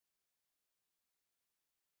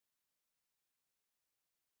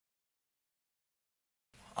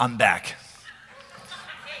I'm back.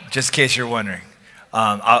 Just in case you're wondering.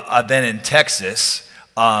 I've been in Texas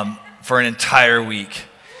for an entire week.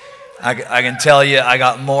 I can tell you I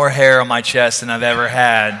got more hair on my chest than I've ever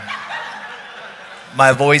had.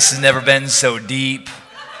 My voice has never been so deep.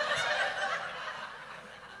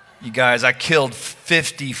 You guys, I killed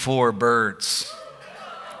 54 birds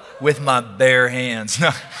with my bare hands. No,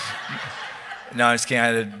 I just kidding. I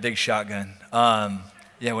had a big shotgun.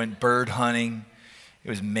 Yeah, went bird hunting. It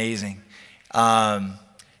was amazing.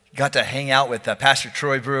 Got to hang out with Pastor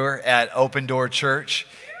Troy Brewer at Open Door Church.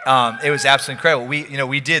 It was absolutely incredible.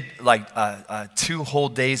 We did like 2 whole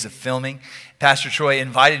days of filming. Pastor Troy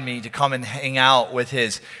invited me to come and hang out with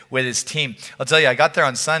his team. I'll tell you, I got there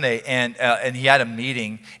on Sunday and he had a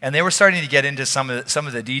meeting, and they were starting to get into some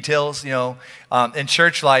of the details. In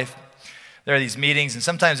church life, there are these meetings, and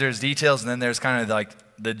sometimes there's details, and then there's kind of like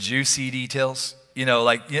the juicy details.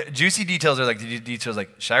 Juicy details are like the details like,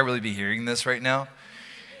 should I really be hearing this right now?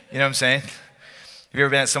 You know what I'm saying? Have you ever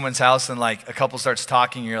been at someone's house and like a couple starts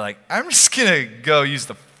talking and you're like, I'm just gonna go use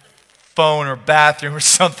the phone or bathroom or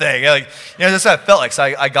something. That's what I felt like. So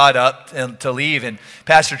I got up to leave, and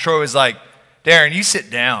Pastor Troy was like, Darren, you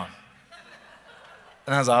sit down.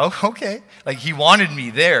 And I was like, oh, okay. Like, he wanted me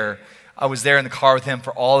there. I was there in the car with him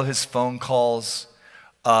for all of his phone calls.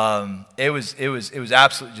 It was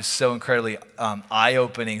absolutely just so incredibly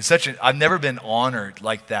eye-opening. I've never been honored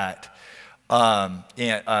like that. By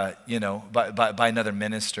another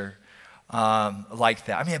minister like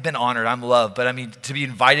that. I mean, I've been honored. I'm loved, but I mean, to be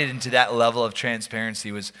invited into that level of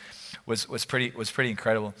transparency was pretty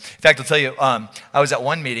incredible. In fact, I'll tell you, I was at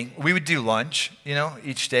one meeting. We would do lunch,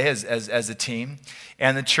 each day as a team,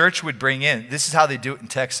 and the church would bring in. This is how they do it in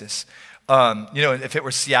Texas. If it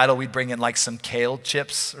were Seattle, we'd bring in like some kale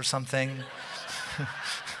chips or something.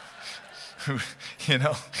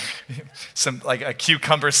 Some like a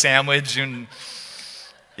cucumber sandwich, and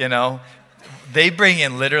they bring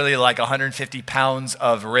in literally like 150 pounds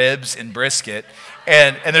of ribs and brisket,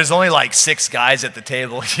 and there's only like 6 guys at the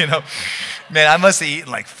table. Man, I must have eaten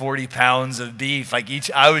like 40 pounds of beef.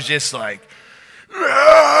 I was just like,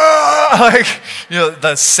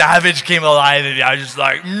 the savage came alive in me. I was just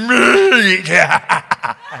like,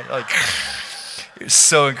 it was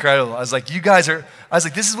so incredible. I was like,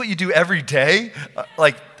 this is what you do every day?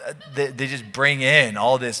 They just bring in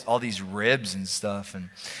all these ribs and stuff. And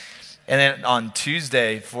then on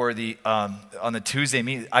Tuesday on the Tuesday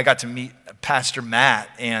meeting, I got to meet Pastor Matt,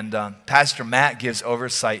 and Pastor Matt gives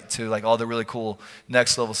oversight to like all the really cool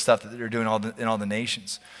next level stuff that they're doing in all the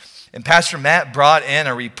nations. And Pastor Matt brought in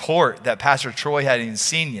a report that Pastor Troy hadn't even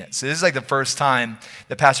seen yet. So this is like the first time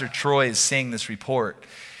that Pastor Troy is seeing this report.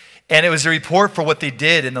 And it was a report for what they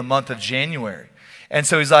did in the month of January. And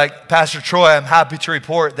so he's like, Pastor Troy, I'm happy to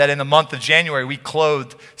report that in the month of January, we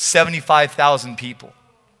clothed 75,000 people.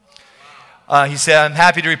 He said, I'm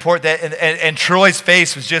happy to report that. And Troy's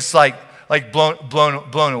face was just like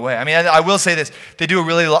blown away. I mean, I will say this. They do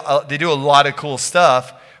a lot of cool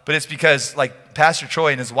stuff, but it's because like Pastor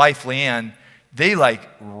Troy and his wife, Leanne, they like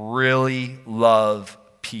really love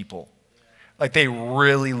people. Like they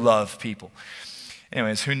really love people.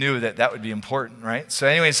 Anyways, who knew that would be important, right? So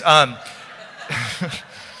anyways, I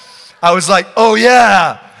was like, oh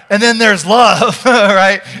yeah, and then there's love,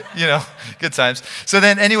 right? Good times. So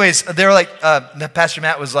then anyways, they were like, Pastor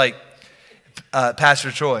Matt was like, Pastor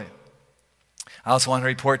Troy, I also want to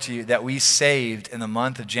report to you that we saved in the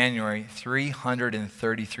month of January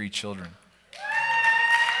 333 children.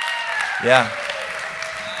 Yeah.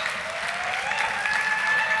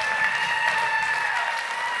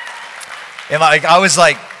 And I was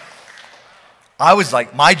like,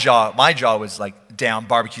 my jaw was like down,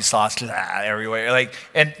 barbecue sauce everywhere. Like,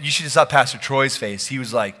 and you should have saw Pastor Troy's face. He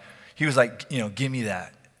was like, give me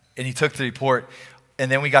that. And he took the report,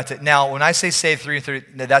 and then we got to. Now, when I say save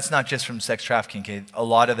 330, that's not just from sex trafficking cases. A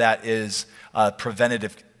lot of that is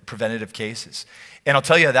preventative cases. And I'll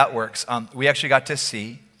tell you how that works. We actually got to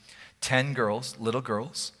see 10 little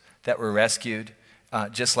girls, that were rescued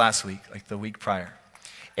just last week, like the week prior.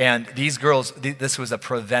 And these girls, this was a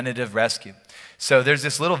preventative rescue. So there's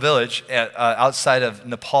this little village outside of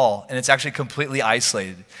Nepal, and it's actually completely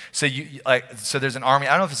isolated. So so there's an army.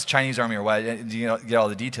 I don't know if it's a Chinese army or what. You get all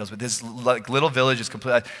the details, but this little village is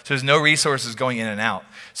completely. So there's no resources going in and out.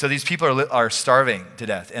 So these people are starving to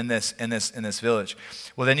death in this village.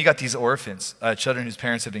 Well, then you got these orphans, children whose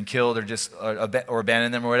parents have been killed or just or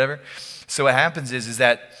abandoned them or whatever. So what happens is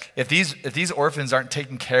that if these orphans aren't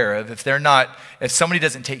taken care of, if somebody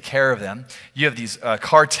doesn't take care of them, you have these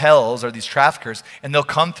cartels or these traffickers traffickers, and they'll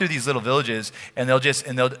come through these little villages, and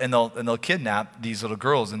they'll kidnap these little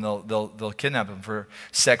girls, and they'll kidnap them for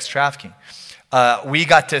sex trafficking. We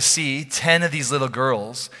got to see 10 of these little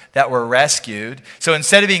girls that were rescued. So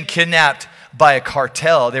instead of being kidnapped by a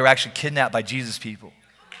cartel, they were actually kidnapped by Jesus people.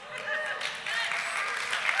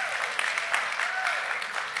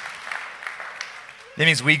 That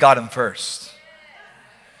means we got them first.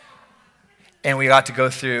 And we got to go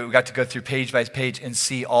through page by page and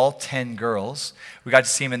see all 10 girls. We got to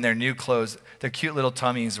see them in their new clothes. Their cute little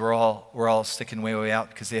tummies were all sticking way out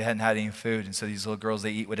because they hadn't had any food. And so these little girls,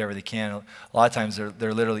 they eat whatever they can. A lot of times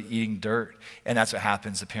they're literally eating dirt. And that's what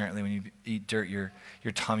happens apparently when you eat dirt. Your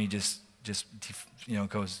tummy just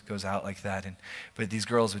goes out like that. But these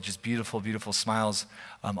girls with just beautiful smiles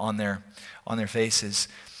on their faces.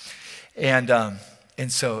 And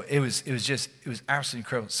so it was absolutely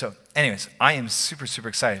incredible. So anyways, I am super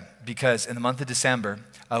excited because in the month of December,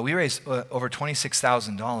 we raised over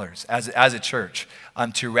 $26,000 as a church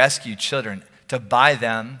to rescue children, to buy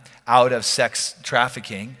them out of sex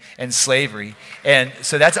trafficking and slavery. And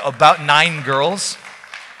so that's about 9 girls.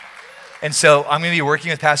 And so I'm going to be working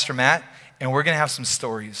with Pastor Matt, and we're going to have some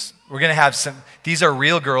stories. We're going to have these are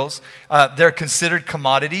real girls. They're considered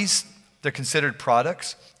commodities. They're considered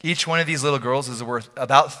products. Each one of these little girls is worth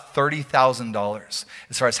about $30,000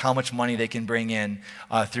 as far as how much money they can bring in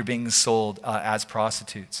through being sold as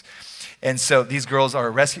prostitutes. And so these girls are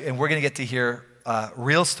rescued, and we're going to get to hear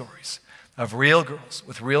real stories of real girls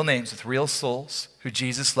with real names, with real souls who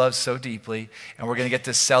Jesus loves so deeply, and we're going to get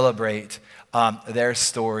to celebrate their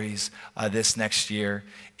stories this next year.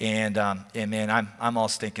 And man, I'm all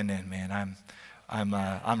stinking in, man.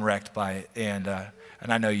 I'm wrecked by it, and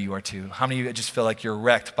I know you are too. How many of you just feel like you're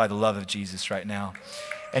wrecked by the love of Jesus right now?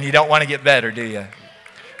 And you don't want to get better, do you?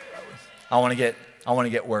 I want to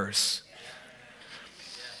get worse.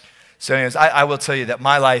 So anyways, I will tell you that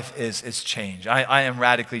my life is changed. I am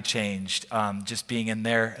radically changed just being in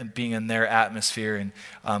their atmosphere,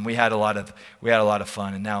 and we had a lot of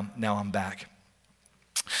fun, and now I'm back.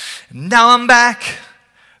 Now I'm back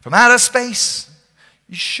from outer space.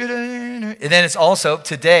 You should have. And then it's also,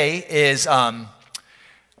 today is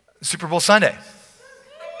Super Bowl Sunday.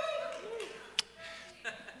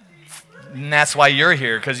 And that's why you're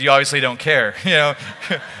here, because you obviously don't care, you know.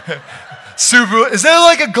 Super Bowl, is that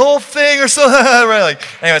like a golf thing or something? Right,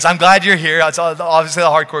 like, anyways, I'm glad you're here. It's obviously the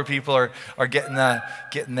hardcore people are getting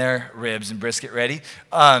their ribs and brisket ready.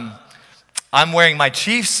 I'm wearing my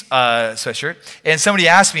Chiefs sweatshirt, and somebody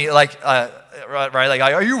asked me,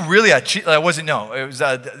 are you really a Chiefs? I wasn't. No, it was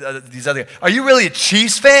these other guys. Are you really a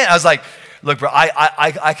Chiefs fan? I was like, look, bro,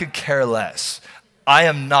 I could care less. I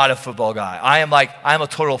am not a football guy. I'm a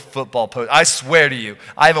total football post. I swear to you,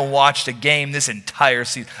 I haven't watched a game this entire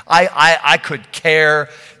season. I could care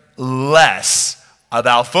less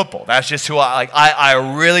about football. That's just who I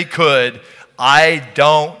really could. I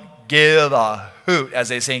don't give a hoot, as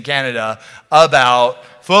they say in Canada, about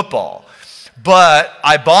football. But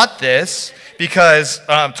I bought this because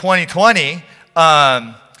 2020,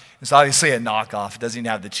 it's obviously a knockoff. It doesn't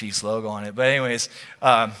even have the Chiefs logo on it. But anyways,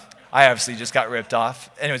 I obviously just got ripped off.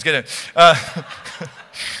 Anyways, good. I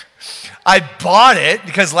bought it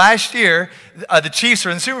because last year the Chiefs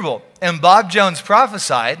were in the Super Bowl. And Bob Jones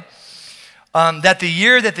prophesied that the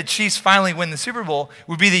year that the Chiefs finally win the Super Bowl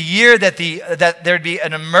would be the year that there'd be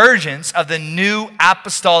an emergence of the new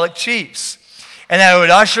apostolic Chiefs. And that it would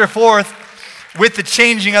usher forth, with the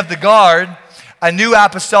changing of the guard, a new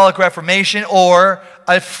apostolic reformation or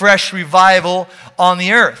a fresh revival on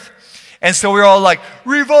the earth. And so we were all like,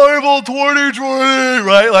 revival 2020,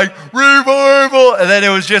 right? Like, revival. And then it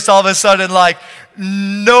was just all of a sudden like,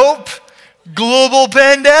 nope, global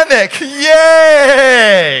pandemic.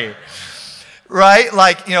 Yay! Right?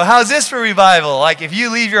 Like, how's this for revival? Like, if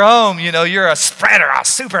you leave your home, you're a spreader, a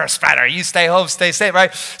super spreader. You stay home, stay safe,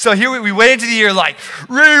 right? So here we went into the year like,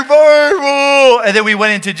 revival! And then we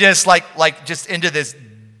went into just just into this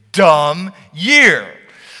dumb year.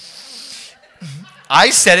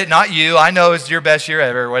 I said it, not you. I know it's your best year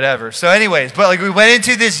ever, whatever. So anyways, but we went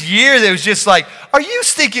into this year that was just like, are you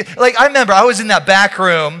stinking? I remember I was in that back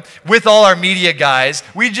room with all our media guys.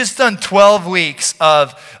 We'd just done 12 weeks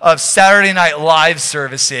of Saturday Night Live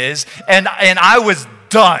services, and I was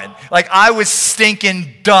done. I was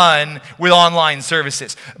stinking done with online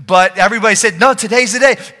services. But everybody said, no, today's the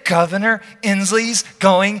day. Governor Inslee's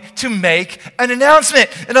going to make an announcement.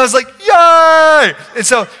 And I was like, yay! And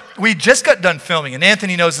so we just got done filming, and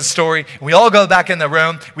Anthony knows the story. We all go back in the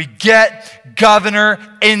room. We get Governor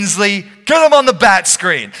Inslee Get them on the bat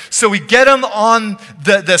screen. So we get them on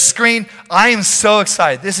the screen. I am so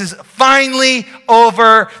excited. This is finally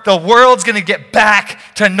over. The world's going to get back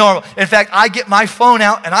to normal. In fact, I get my phone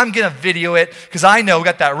out and I'm going to video it because I know we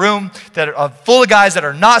got that room that are full of guys that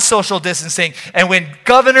are not social distancing. And when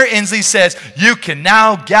Governor Inslee says, you can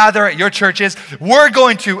now gather at your churches, we're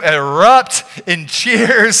going to erupt in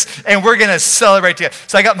cheers and we're going to celebrate together.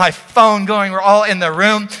 So I got my phone going. We're all in the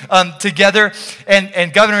room together.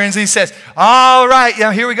 And Governor Inslee says, all right,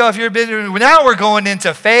 here we go. If you're busy, now we're going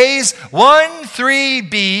into phase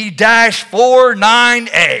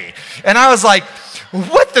 13B-49A. And I was like,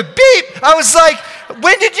 what the beep? I was like,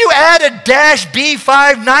 when did you add a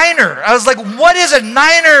 -B59er? I was like, what is a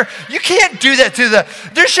niner? You can't do that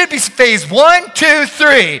there should be phase 1, 2,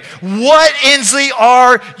 3. What, Inslee,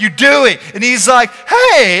 are you doing? And he's like,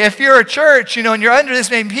 hey, if you're a church, and you're under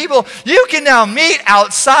this many people, you can now meet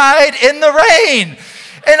outside in the rain.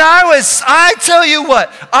 And I tell you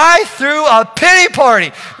what, I threw a pity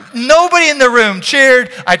party. Nobody in the room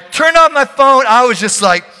cheered. I turned on my phone. I was just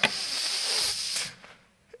like,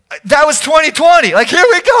 that was 2020. Like, here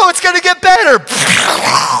we go. It's going to get better.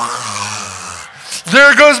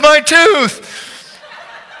 There goes my tooth.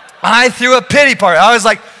 I threw a pity party. I was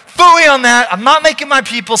like, phooey on that. I'm not making my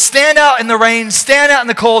people stand out in the rain, stand out in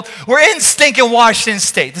the cold. We're in stinking Washington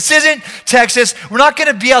State. This isn't Texas. We're not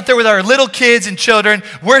going to be out there with our little kids and children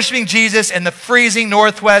worshiping Jesus in the freezing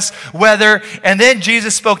Northwest weather. And then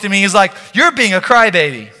Jesus spoke to me. He's like, you're being a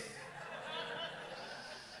crybaby.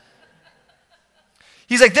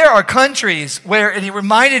 He's like, there are countries where, and he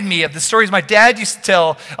reminded me of the stories my dad used to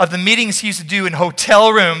tell of the meetings he used to do in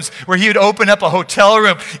hotel rooms where he would open up a hotel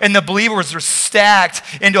room and the believers were stacked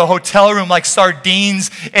into a hotel room like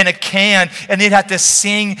sardines in a can, and they'd have to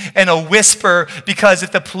sing in a whisper because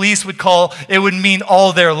if the police would call, it would mean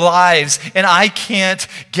all their lives. And I can't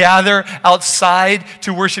gather outside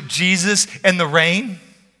to worship Jesus in the rain.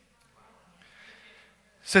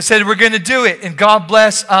 So I said, we're going to do it. And God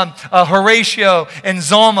bless Horatio and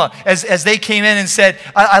Zalma as they came in and said,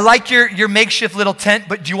 I like your makeshift little tent,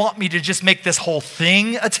 but do you want me to just make this whole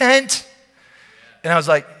thing a tent? And I was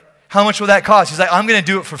like, how much will that cost? He's like, I'm going to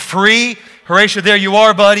do it for free. Horatio, there you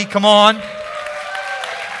are, buddy. Come on.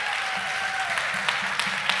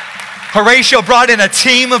 Horatio brought in a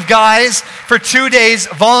team of guys for 2 days,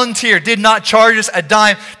 volunteered, did not charge us a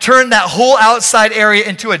dime, turned that whole outside area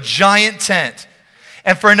into a giant tent.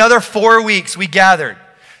 And for another 4 weeks, we gathered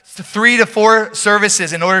 3 to 4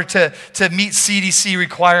 services in order to meet CDC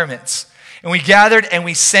requirements. And we gathered and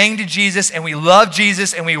we sang to Jesus and we loved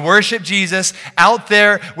Jesus and we worshiped Jesus out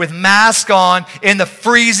there with masks on in the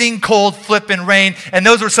freezing cold flipping rain. And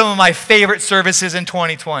those were some of my favorite services in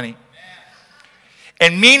 2020.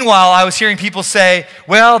 And meanwhile, I was hearing people say,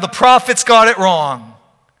 well, the prophets got it wrong.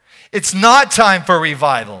 It's not time for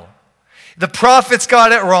revival. The prophets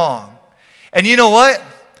got it wrong. And you know what?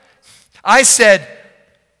 I said,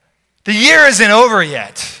 the year isn't over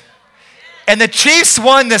yet. And the Chiefs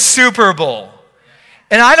won the Super Bowl.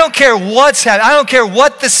 And I don't care what's happening. I don't care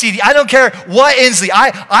what the CD, I don't care what Inslee.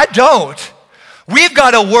 I don't. We've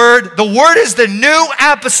got a word. The word is the new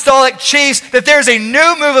apostolic Chiefs, that there's a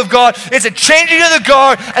new move of God. It's a changing of the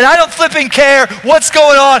guard, and I don't flipping care what's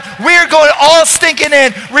going on. We're going all stinking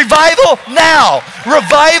in. Revival now.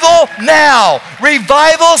 Revival now.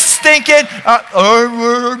 Revival stinking.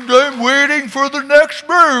 I'm waiting for the next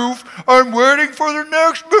move. I'm waiting for the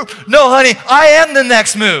next move. No, honey, I am the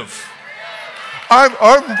next move. I'm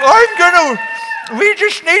going to... We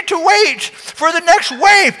just need to wait for the next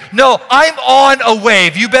wave. No, I'm on a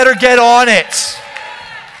wave. You better get on it.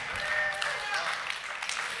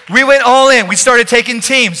 We went all in. We started taking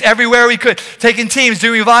teams everywhere we could. Taking teams,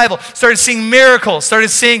 doing revival. Started seeing miracles. Started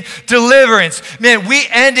seeing deliverance. Man, we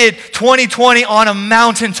ended 2020 on a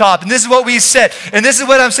mountaintop. And this is what we said. And this is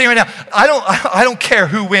what I'm saying right now. I don't care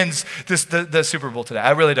who wins the Super Bowl today.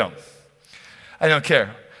 I really don't. I don't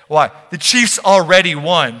care. Why? The Chiefs already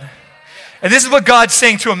won. And this is what God's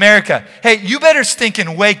saying to America. Hey, you better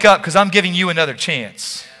stinking wake up because I'm giving you another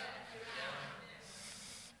chance.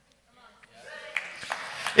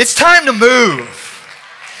 It's time to move.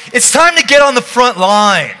 It's time to get on the front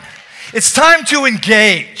line. It's time to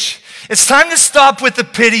engage. It's time to stop with the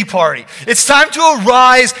pity party. It's time to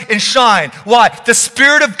arise and shine. Why? The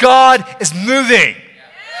Spirit of God is moving.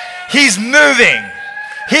 He's moving.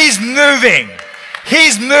 He's moving.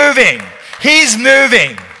 He's moving. He's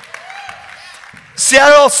moving.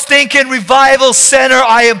 Seattle Stinking Revival Center,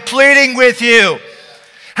 I am pleading with you.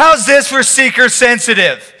 How's this for seeker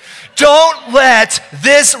sensitive? Don't let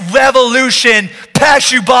this revolution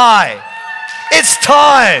pass you by. It's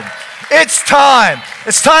time. It's time.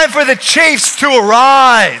 It's time for the chiefs to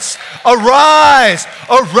arise. Arise.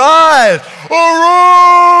 Arise. Arise.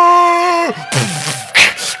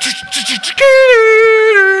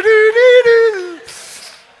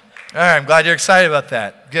 All right, I'm glad you're excited about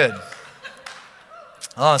that. Good.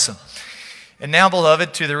 Awesome. And now,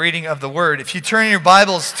 beloved, to the reading of the word. If you turn your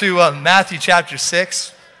Bibles to Matthew chapter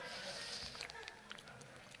 6.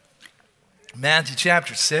 Matthew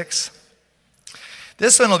chapter 6.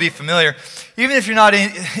 This one will be familiar. Even if you're not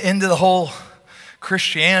into the whole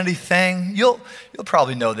Christianity thing, you'll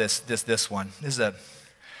probably know this one. This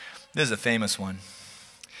is a famous one.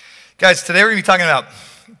 Guys, today we're going to be talking about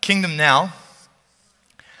kingdom now.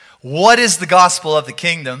 What is the gospel of the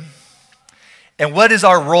kingdom? And what is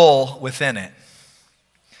our role within it?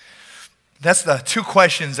 That's the two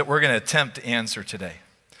questions that we're going to attempt to answer today.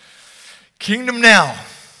 Kingdom now.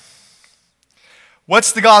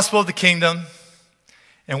 What's the gospel of the kingdom?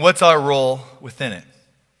 And what's our role within it?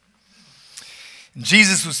 And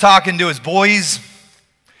Jesus was talking to his boys.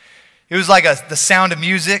 It was like the Sound of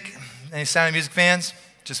Music. Any Sound of Music fans?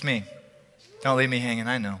 Just me. Don't leave me hanging.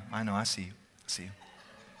 I know. I see you.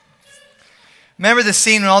 Remember the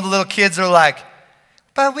scene when all the little kids are like,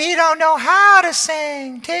 but we don't know how to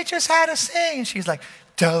sing. Teach us how to sing. And she's like,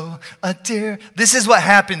 do a dear. This is what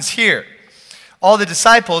happens here. All the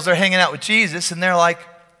disciples are hanging out with Jesus, and they're like,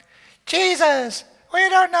 Jesus, we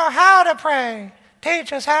don't know how to pray.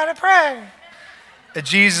 Teach us how to pray. And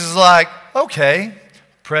Jesus is like, okay,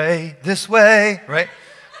 pray this way, right?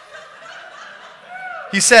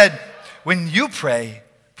 He said, when you pray,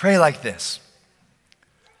 pray like this.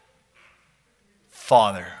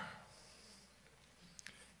 Father,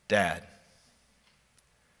 Dad,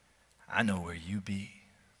 I know where you be.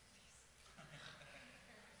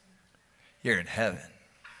 You're in heaven.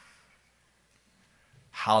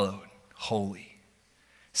 Hallowed, holy,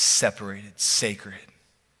 separated, sacred,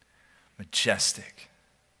 majestic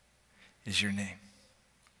is your name.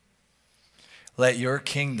 Let your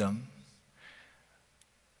kingdom,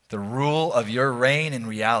 the rule of your reign and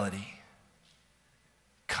reality,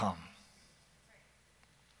 come.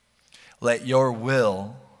 Let your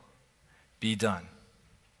will be done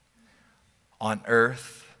on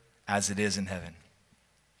earth as it is in heaven.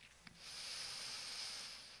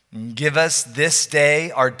 Give us this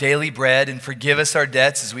day our daily bread, and forgive us our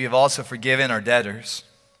debts as we have also forgiven our debtors.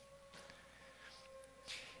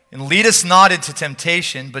 And lead us not into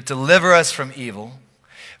temptation, but deliver us from evil.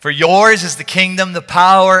 For yours is the kingdom, the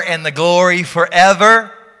power, and the glory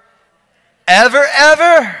forever, ever,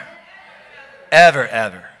 ever, ever,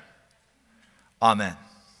 ever. Amen.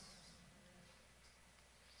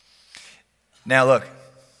 Now look,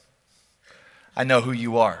 I know who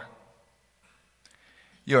you are.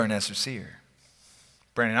 You're an SRCer.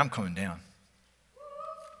 Brandon, I'm coming down.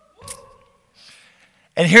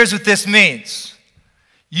 And here's what this means.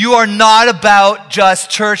 You are not about just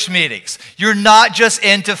church meetings. You're not just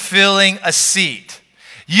into filling a seat.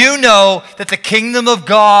 You know that the kingdom of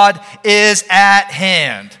God is at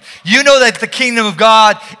hand. You know that the kingdom of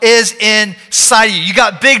God is inside of you. You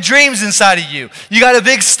got big dreams inside of you. You got a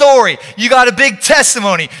big story. You got a big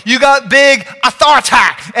testimony. You got big authority.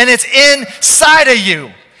 And it's inside of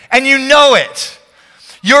you. And you know it.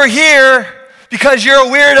 You're here because you're a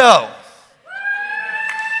weirdo.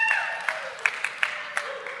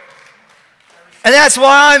 And that's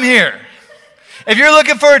why I'm here. If you're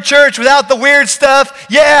looking for a church without the weird stuff,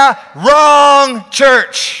 yeah, wrong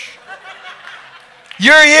church.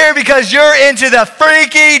 You're here because you're into the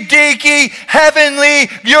freaky, deaky, heavenly.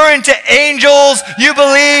 You're into angels. You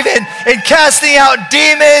believe in casting out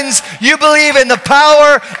demons. You believe in the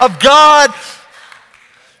power of God.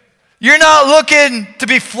 You're not looking to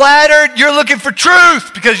be flattered. You're looking for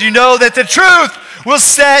truth because you know that the truth will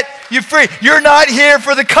set you free. You're not here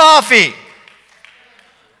for the coffee.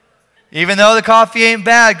 Even though the coffee ain't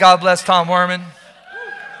bad, God bless Tom Werman.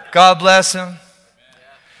 God bless him.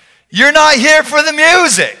 You're not here for the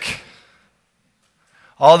music.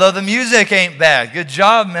 Although the music ain't bad. Good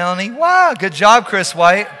job, Melanie. Wow, good job, Chris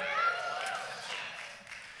White.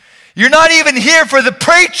 You're not even here for the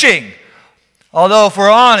preaching. Although, if we're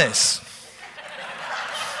honest,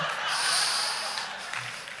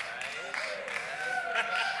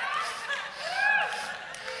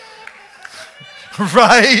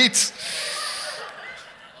 right?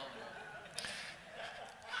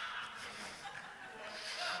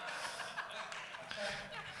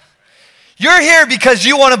 You're here because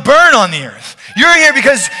you want to burn on the earth. You're here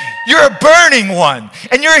because you're a burning one.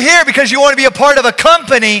 And you're here because you want to be a part of a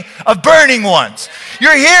company of burning ones.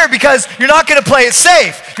 You're here because you're not going to play it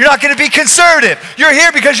safe. You're not going to be conservative. You're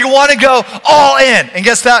here because you want to go all in. And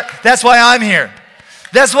guess what? That's why I'm here.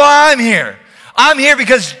 That's why I'm here. I'm here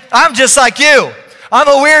because I'm just like you. I'm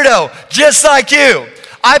a weirdo, just like you.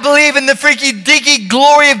 I believe in the freaky deaky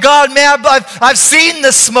glory of God, man. I've seen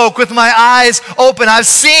the smoke with my eyes open. I've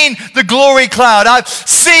seen the glory cloud. I've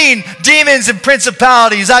seen demons and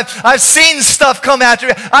principalities. I've seen stuff come after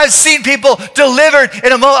me. I've seen people delivered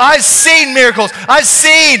in a moment. I've seen miracles. I've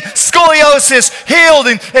seen scoliosis healed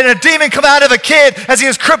and a demon come out of a kid as he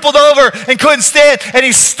was crippled over and couldn't stand, and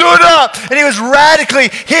he stood up and he was radically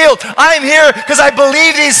healed. I'm here because I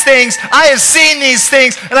believe these things. I have seen these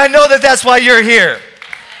things, and I know that that's why you're here.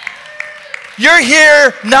 You're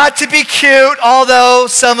here not to be cute, although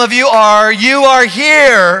some of you are. You are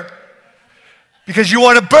here because you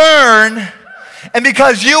want to burn and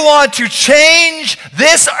because you want to change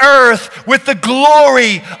this earth with the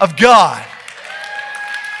glory of God.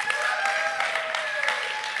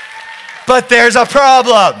 But there's a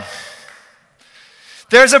problem.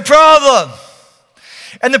 There's a problem.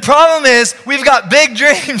 And the problem is we've got big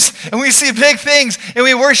dreams and we see big things and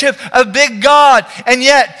we worship a big God, and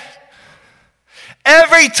yet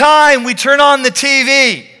every time we turn on the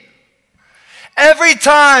TV, every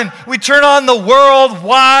time we turn on the World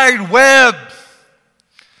Wide Web,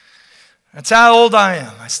 that's how old I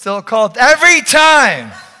am. I still call it. Every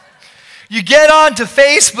time you get onto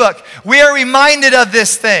Facebook, we are reminded of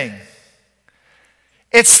this thing.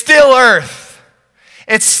 It's still earth.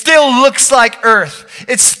 It still looks like earth.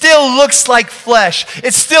 It still looks like flesh.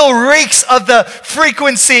 It still reeks of the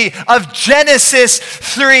frequency of Genesis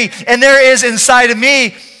 3. And there is inside of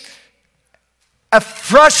me a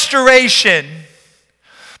frustration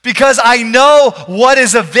because I know what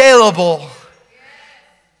is available.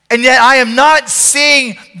 And yet I am not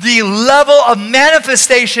seeing the level of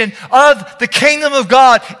manifestation of the kingdom of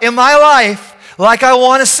God in my life like I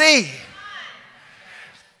want to see.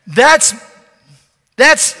 That's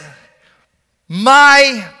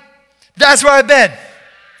where I've been.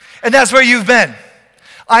 And that's where you've been.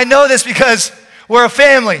 I know this because we're a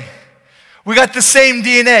family. We got the same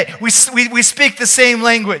DNA. We speak the same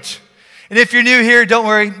language. And if you're new here, don't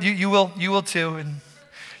worry. You will too. And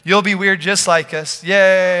you'll be weird just like us.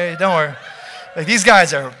 Yay, don't worry. Like, these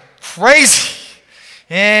guys are crazy.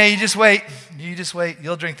 Yeah, you just wait. You just wait.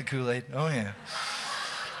 You'll drink the Kool-Aid. Oh, yeah.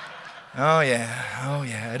 Oh, yeah. Oh,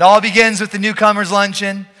 yeah. It all begins with the newcomers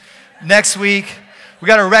luncheon next week. We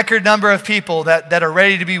got a record number of people that are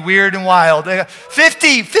ready to be weird and wild.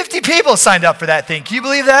 50 people signed up for that thing. Can you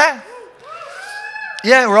believe that?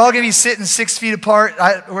 Yeah, we're all going to be sitting 6 feet apart.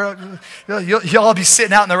 You'll all be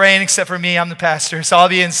sitting out in the rain except for me. I'm the pastor, so I'll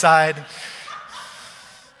be inside.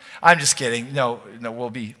 I'm just kidding. No, we'll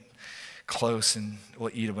be close and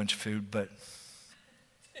we'll eat a bunch of food. But,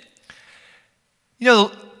 you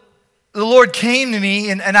know, the Lord came to me,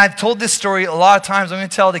 and I've told this story a lot of times. I'm going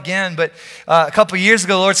to tell it again. But a couple of years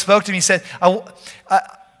ago, the Lord spoke to me and said,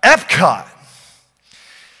 Epcot.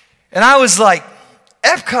 And I was like,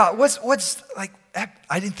 Epcot? What's like,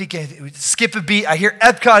 I didn't think anything. It would skip a beat. I hear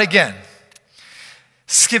Epcot again.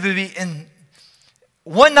 Skip a beat. And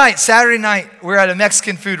one night, Saturday night, we're at a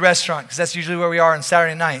Mexican food restaurant, because that's usually where we are on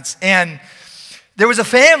Saturday nights. And there was a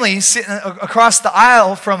family sitting across the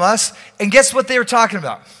aisle from us, and guess what they were talking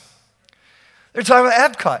about? They're talking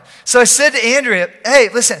about Epcot. So I said to Andrea, hey,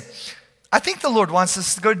 listen, I think the Lord wants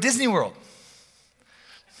us to go to Disney World.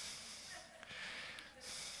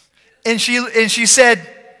 And she said,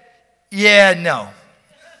 yeah, no.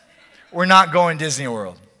 We're not going to Disney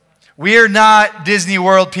World. We are not Disney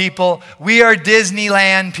World people. We are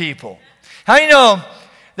Disneyland people. How do you know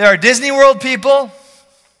there are Disney World people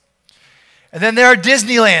and then there are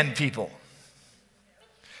Disneyland people?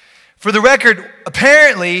 For the record,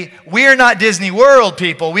 apparently, we are not Disney World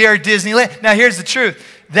people. We are Disneyland. Now, here's the truth.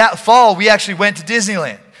 That fall, we actually went to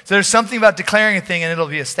Disneyland. So there's something about declaring a thing and it'll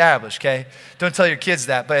be established, okay? Don't tell your kids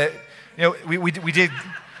that, but, you know, we did.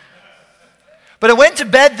 But I went to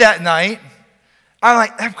bed that night. I'm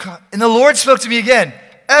like, Epcot. And the Lord spoke to me again,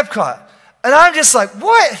 Epcot. And I'm just like,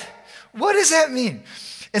 what? What does that mean?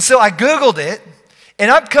 And so I Googled it. And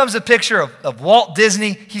up comes a picture of Walt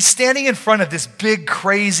Disney. He's standing in front of this big,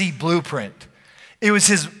 crazy blueprint. It was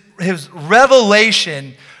his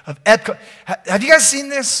revelation of Epcot. Have you guys seen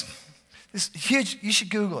this? This huge, you should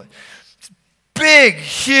Google it. Big,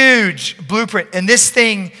 huge blueprint. And this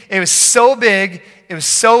thing, it was so big, it was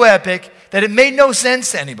so epic, that it made no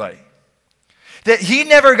sense to anybody. That he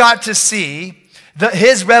never got to see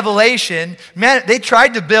his revelation. Man, they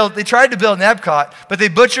tried to build an Epcot, but they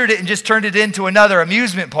butchered it and just turned it into another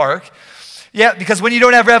amusement park. Yeah, because when you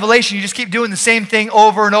don't have revelation, you just keep doing the same thing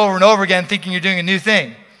over and over and over again, thinking you're doing a new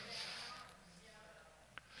thing.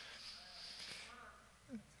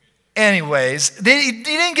 Anyways, he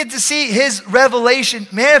didn't get to see his revelation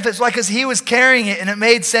manifest because he was carrying it and it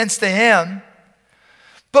made sense to him.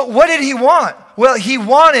 But what did he want? Well, he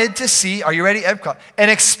wanted to see, are you ready? An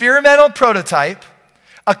experimental prototype,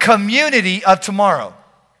 a community of tomorrow.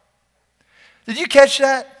 Did you catch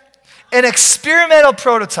that? An experimental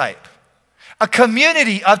prototype, a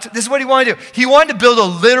community of, this is what he wanted to do. He wanted to build a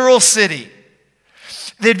literal city.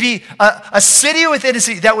 There'd be a city within a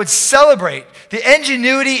city that would celebrate the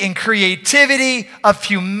ingenuity and creativity of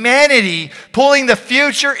humanity, pulling the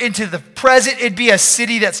future into the present. It'd be a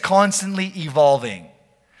city that's constantly evolving.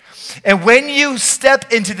 And when you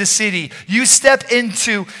step into the city, you step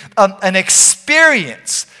into an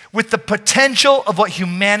experience with the potential of what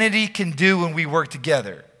humanity can do when we work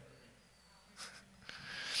together.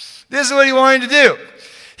 This is what he wanted to do.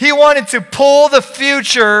 He wanted to pull the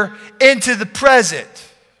future into the present.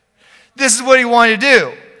 This is what he wanted to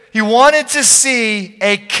do. He wanted to see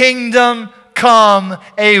a kingdom come,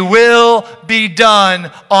 a will be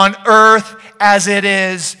done on earth as it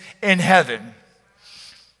is in heaven.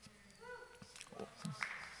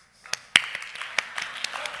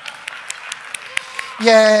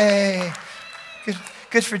 Yay.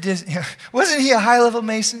 Good for Disney. Wasn't he a high-level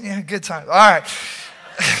Mason? Yeah, good time. All right.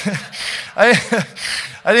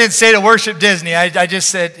 I didn't say to worship Disney. I just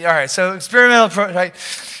said, all right, so experimental, right?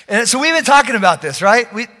 And so we've been talking about this, right?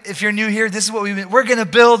 If you're new here, this is what we're going to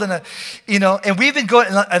build, and we've been going,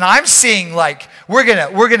 and I'm seeing like we're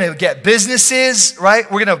gonna get businesses,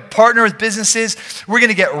 right? We're gonna partner with businesses. We're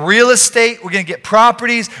gonna get real estate. We're gonna get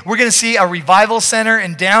properties. We're gonna see a revival center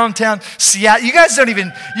in downtown Seattle. You guys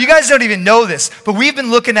don't even know this, but we've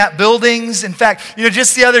been looking at buildings. In fact,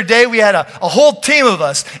 just the other day we had a whole team of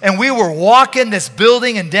us, and we were walking this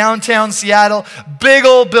building in downtown Seattle, big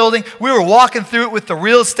old building. We were walking through it with the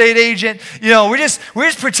real estate agent. We're just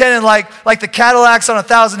pretending like the Cadillacs on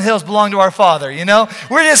 1,000 hills belong to our Father.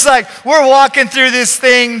 We're just like we're walking through this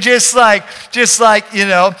thing just like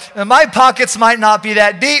and my pockets might not be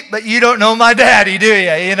that deep, but you don't know my daddy, do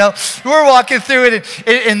you? We're walking through it,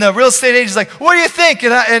 and the real estate agent's like, "What do you think?"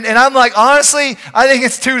 And I'm like, honestly, I think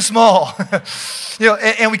it's too small.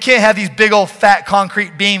 And we can't have these big old fat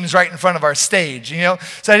concrete beams right in front of our stage,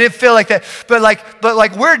 So I didn't feel like that.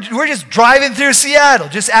 But we're just driving through Seattle,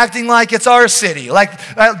 just acting like it's our city,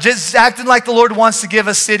 just acting like the Lord wants to give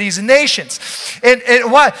us cities and nations.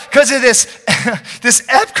 And why? Because of this this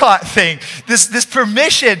Epcot thing, this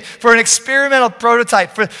permission for an experimental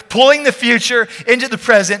prototype, for pulling the future into the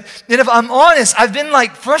present. And if I'm honest, I've been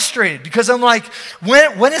frustrated because I'm like,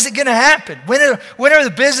 when is it going to happen? When are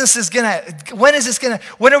the businesses going to?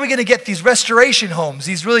 When are we going to get these restoration homes?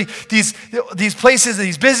 These places,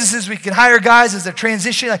 these businesses we can hire guys as they're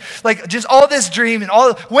transitioning, just all this dream and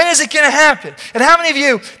all. When is it going to happen? And how many of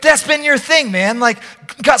you, that's been your thing, man?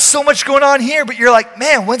 Got so much going on here, but you're like,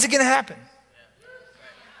 man, when's it going to happen?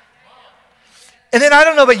 And then I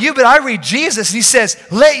don't know about you, but I read Jesus and he says,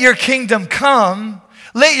 let your kingdom come,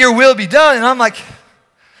 let your will be done. And I'm like,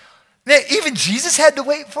 man, even Jesus had to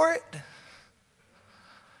wait for it?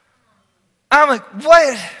 I'm like,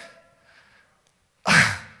 what?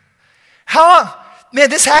 How? Man,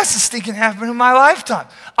 this has to stinking happen in my lifetime.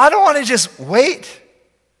 I don't want to just wait.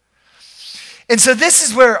 And so this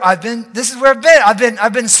is where I've been.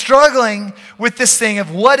 I've been struggling with this thing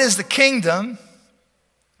of what is the kingdom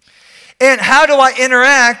and how do I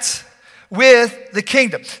interact with the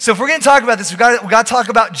kingdom. So if we're going to talk about this, we've got to talk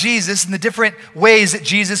about Jesus and the different ways that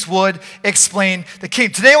Jesus would explain the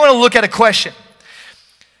kingdom. Today I want to look at a question.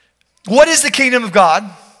 What is the kingdom of God?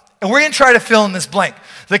 And we're going to try to fill in this blank.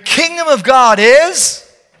 The kingdom of God is...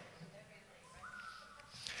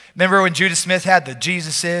 Remember when Judah Smith had the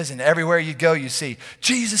Jesus is, and everywhere you go you see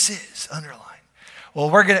Jesus is underlined. Well,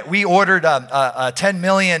 we ordered 10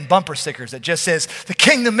 million bumper stickers that just says the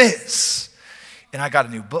kingdom is. And I got a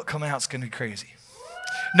new book coming out. It's going to be crazy.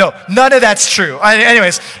 No, none of that's true.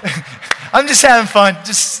 Anyways, I'm just having fun,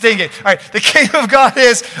 just thinking. All right, the kingdom of God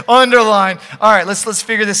is underlined. All right, let's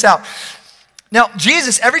figure this out. Now,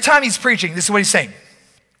 Jesus, every time he's preaching, this is what he's saying.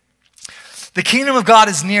 The kingdom of God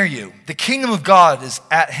is near you. The kingdom of God is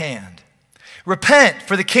at hand. Repent,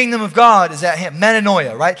 for the kingdom of God is at hand.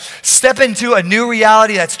 Metanoia, right? Step into a new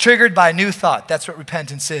reality that's triggered by a new thought. That's what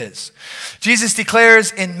repentance is. Jesus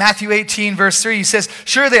declares in Matthew 18, verse 3, he says,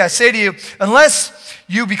 surely I say to you, unless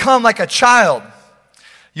you become like a child,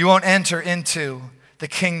 you won't enter into the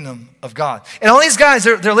kingdom of God. And all these guys,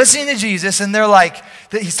 they're listening to Jesus, and they're like,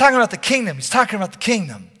 he's talking about the kingdom. He's talking about the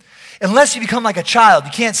kingdom. Unless you become like a child,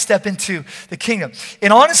 you can't step into the kingdom.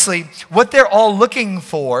 And honestly, what they're all looking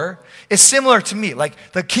for is similar to me. Like,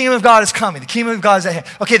 the kingdom of God is coming. The kingdom of God is at hand.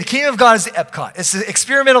 Okay, the kingdom of God is the Epcot. It's the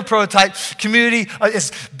experimental prototype community.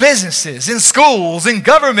 It's businesses, in schools, in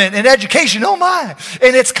government, in education. Oh my.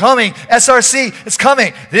 And it's coming. SRC, it's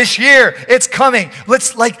coming. This year, it's coming.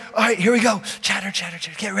 Let's all right, here we go. Chatter.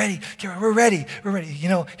 Get ready. We're ready.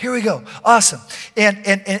 Here we go. Awesome.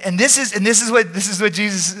 And this is what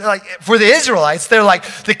Jesus, like, for the Israelites, they're like,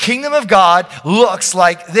 the kingdom of God looks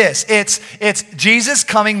like this. It's Jesus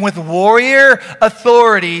coming with warrior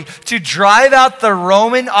authority to drive out the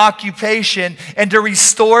Roman occupation and to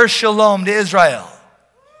restore shalom to Israel.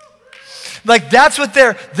 Like, that's what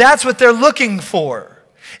they're looking for.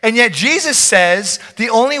 And yet Jesus says the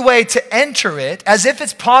only way to enter it, as if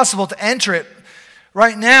it's possible to enter it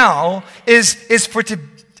right now, is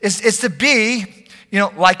to be,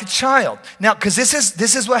 like a child. Now, because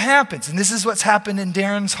this is what happens, and this is what's happened in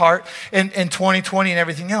Darren's heart in 2020 and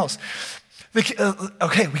everything else.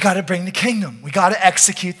 Okay, we got to bring the kingdom. We got to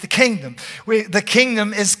execute the kingdom. The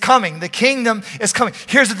kingdom is coming. The kingdom is coming.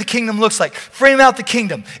 Here's what the kingdom looks like. Frame out the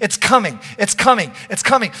kingdom. It's coming. It's coming. It's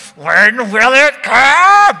coming. When will it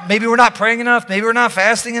come? Maybe we're not praying enough. Maybe we're not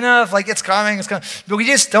fasting enough. Like, it's coming. It's coming. But we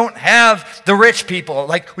just don't have the rich people.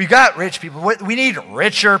 Like, we got rich people. We need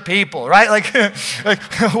richer people, right? Like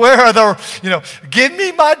where are the, give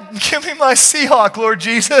me my Seahawk, Lord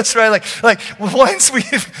Jesus, right? Like once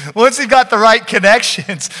we've got the right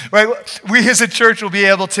connections, right? We as a church will be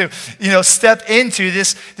able to, step into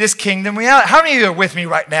this kingdom reality. How many of you are with me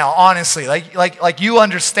right now, honestly? Like you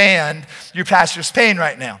understand your pastor's pain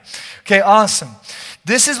right now. Okay, awesome.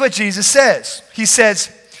 This is what Jesus says. He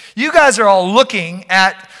says, you guys are all looking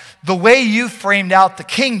at the way you framed out the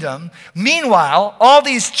kingdom. Meanwhile, all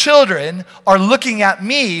these children are looking at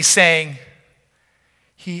me saying,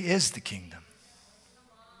 he is the kingdom.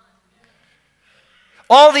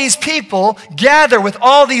 All these people gather with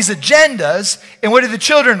all these agendas, and what do the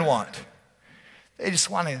children want? They just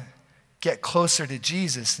want to get closer to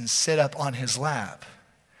Jesus and sit up on his lap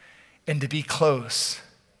and to be close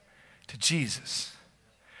to Jesus.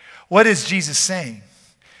 What is Jesus saying?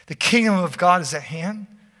 The kingdom of God is at hand.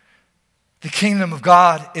 The kingdom of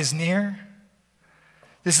God is near.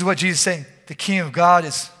 This is what Jesus is saying. The kingdom of God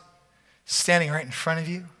is standing right in front of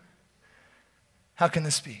you. How can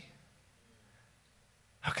this be?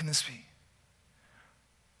 How can this be?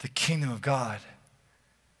 The kingdom of God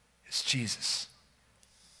is Jesus.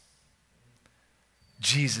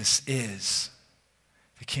 Jesus is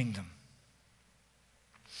the kingdom.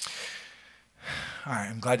 All right,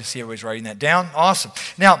 I'm glad to see everybody's writing that down. Awesome.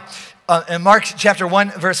 Now, in Mark chapter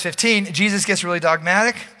 1, verse 15, Jesus gets really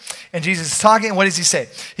dogmatic, and Jesus is talking, and what does he say?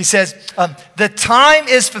 He says, the time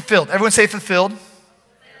is fulfilled. Everyone say fulfilled.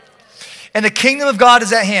 And the kingdom of God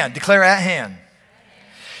is at hand. Declare at hand.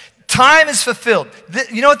 Time is fulfilled.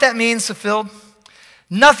 You know what that means, fulfilled?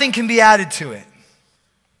 Nothing can be added to it.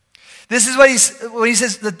 This is when he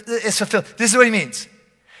says that it's fulfilled. This is what he means.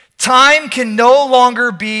 Time can no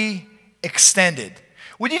longer be extended.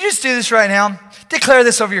 Would you just do this right now? Declare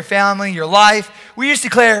this over your family, your life. We just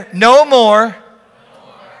declare no more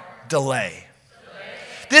delay.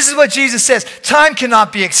 This is what Jesus says. Time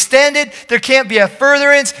cannot be extended. There can't be a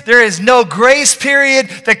furtherance. There is no grace period.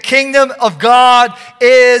 The kingdom of God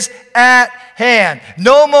is at hand.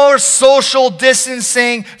 No more social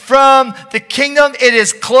distancing from the kingdom. It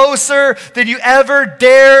is closer than you ever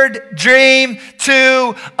dared dream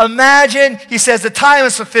to imagine. He says the time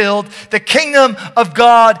is fulfilled. The kingdom of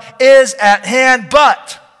God is at hand.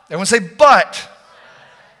 But, everyone say but.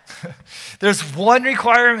 There's one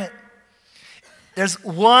requirement. There's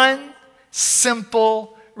one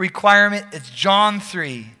simple requirement. It's John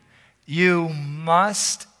 3. You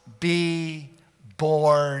must be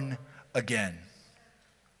born again.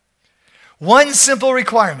 One simple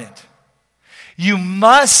requirement. You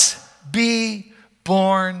must be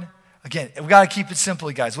born again. We got to keep it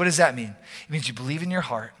simple, guys. What does that mean? It means you believe in your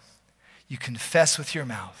heart. You confess with your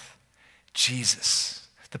mouth. Jesus.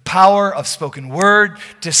 The power of spoken word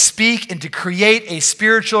to speak and to create a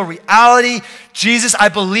spiritual reality. Jesus, I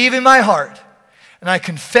believe in my heart and I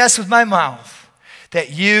confess with my mouth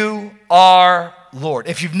that you are Lord.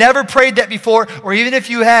 If you've never prayed that before, or even if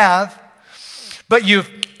you have, but you've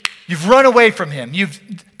run away from him, you've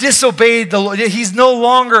disobeyed the Lord, he's no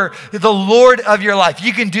longer the Lord of your life.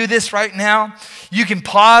 You can do this right now. You can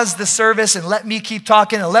pause the service and let me keep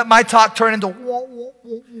talking and let my talk turn into whoa, whoa,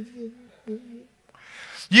 whoa, whoa.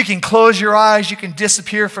 You can close your eyes. You can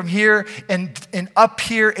disappear from here and up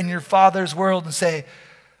here in your Father's world and say,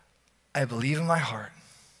 I believe in my heart.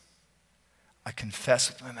 I confess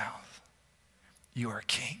with my mouth. you are a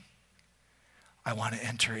king. I want to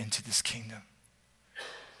enter into this kingdom.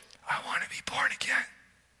 I want to be born again.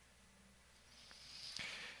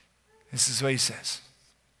 This is what he says.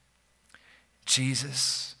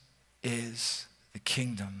 Jesus is the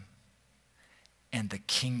kingdom, and the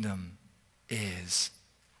kingdom is.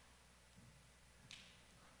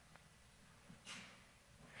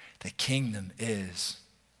 The kingdom is.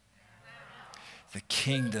 The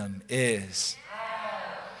kingdom is.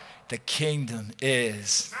 The kingdom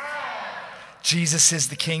is. Jesus is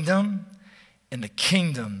the kingdom, and the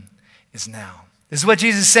kingdom is now. This is what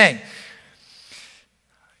Jesus is saying.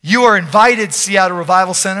 You are invited, Seattle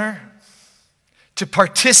Revival Center, to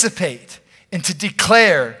participate and to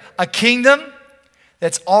declare a kingdom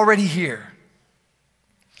that's already here.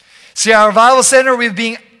 Seattle Revival Center, we're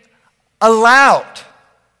being allowed.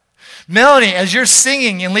 Melanie, as you're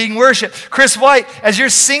singing and leading worship, Chris White, as you're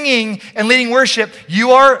singing and leading worship,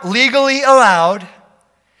 you are legally allowed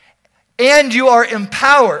and you are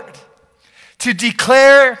empowered to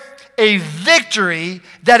declare a victory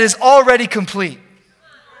that is already complete.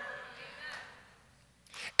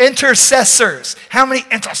 Intercessors. How many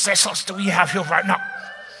intercessors do we have here right now?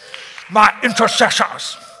 My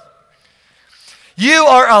intercessors. You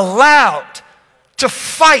are allowed to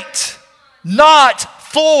fight, not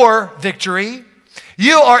for victory.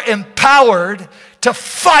 You are empowered to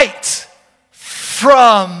fight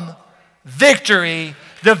from victory.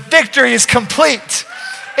 The victory is complete.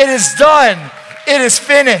 It is done. It is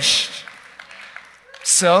finished.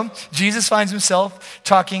 So Jesus finds himself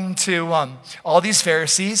talking to all these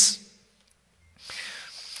Pharisees.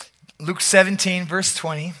 Luke 17, verse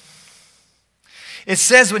 20. It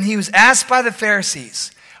says, when he was asked by the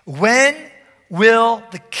Pharisees, when will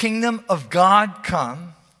the kingdom of God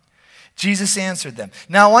come? Jesus answered them.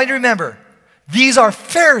 Now I want you to remember, these are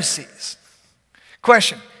Pharisees.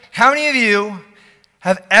 Question, how many of you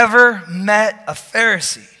have ever met a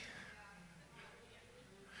Pharisee?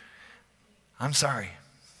 I'm sorry.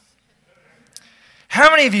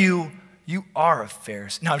 How many of you are a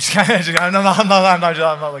Pharisee? No, I'm just kidding. I'm not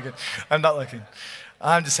looking. I'm not looking.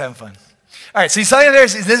 I'm just having fun. All right, so he's talking to the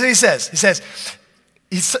Pharisees. This is what he says. He says,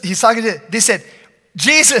 he's talking to, they said,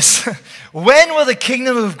 Jesus, when will the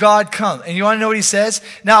kingdom of God come? And you want to know what he says?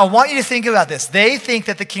 Now, I want you to think about this. They think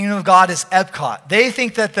that the kingdom of God is Epcot. They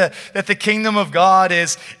think that the kingdom of God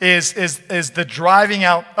is the driving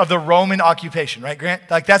out of the Roman occupation, right, Grant?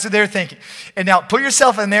 Like, that's what they're thinking. And now, put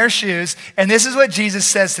yourself in their shoes, and this is what Jesus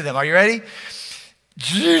says to them. Are you ready?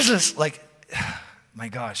 Jesus, like, my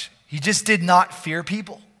gosh, he just did not fear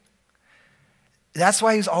people. That's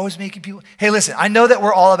why he was always making people. Hey, listen, I know that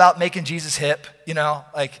we're all about making Jesus hip, you know,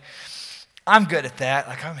 like I'm good at that.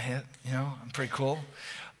 Like I'm hip, you know, I'm pretty cool.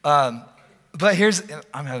 But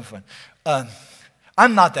I'm having fun.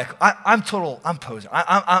 I'm not that, I'm poser.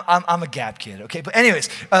 I'm a Gap kid, okay? But anyways,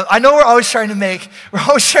 I know we're always trying to make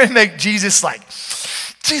Jesus like,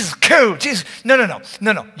 Jesus, cool, Jesus.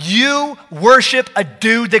 No. You worship a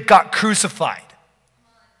dude that got crucified.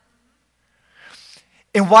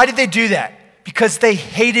 And why did they do that? Because they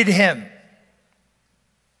hated him.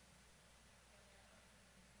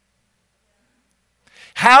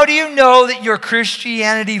 How do you know that your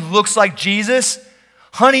Christianity looks like Jesus?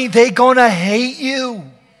 Honey, they gonna hate you.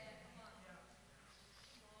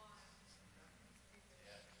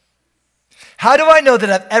 How do I know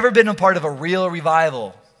that I've ever been a part of a real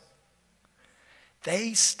revival?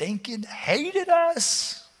 They stinking hated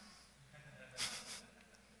us.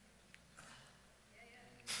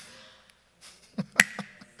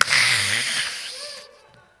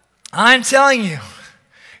 I'm telling you,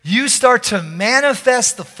 you start to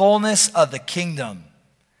manifest the fullness of the kingdom,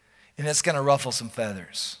 and it's going to ruffle some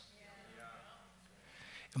feathers.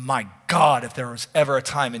 My God, if there was ever a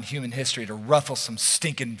time in human history to ruffle some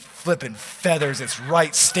stinking flipping feathers, it's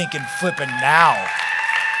right stinking flipping now.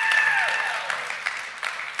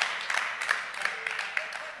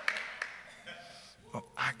 Oh,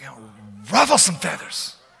 I got to ruffle some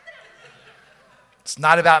feathers. It's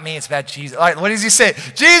not about me, it's about Jesus. All right, what does he say?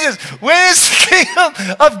 Jesus, when is the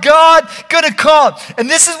kingdom of God going to come? And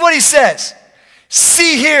this is what he says.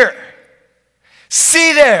 See here,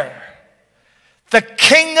 see there. The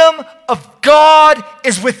kingdom of God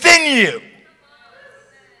is within you.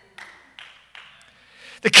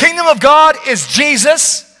 The kingdom of God is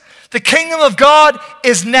Jesus. The kingdom of God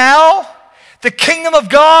is now. The kingdom of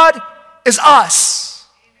God is us.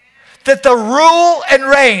 that the rule and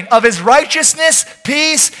reign of his righteousness,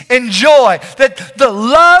 peace, and joy, that the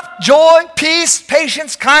love, joy, peace,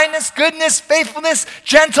 patience, kindness, goodness, faithfulness,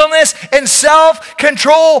 gentleness, and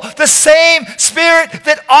self-control, the same Spirit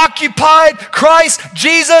that occupied Christ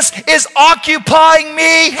Jesus is occupying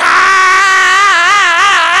me.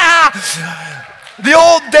 The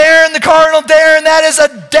old Darren, the carnal Darren, that is a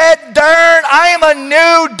dead Darren. I am a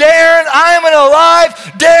new Darren. I am an alive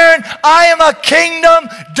Darren. I am a kingdom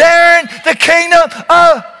Darren, the kingdom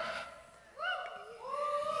of...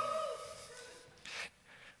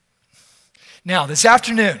 Now, this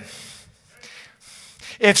afternoon,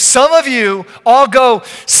 if some of you all go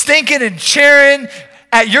stinking and cheering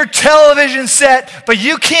at your television set, but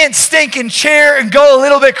you can't stink and cheer and go a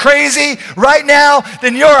little bit crazy right now,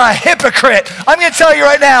 then you're a hypocrite. I'm going to tell you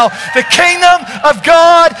right now, the kingdom of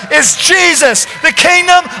God is Jesus. The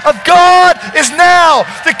kingdom of God is now.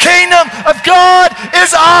 The kingdom of God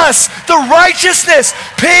is us. The righteousness,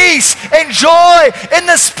 peace, and joy in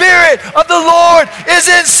the Spirit of the Lord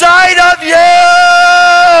is inside of you.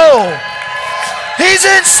 He's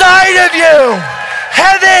inside of you.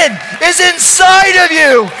 Heaven is inside of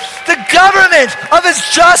you. The government of his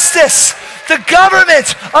justice, the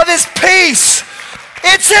government of his peace,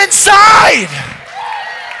 it's inside.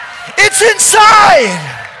 It's inside.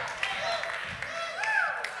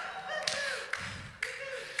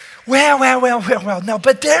 Well. No,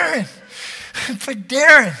 but Darren,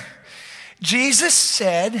 Jesus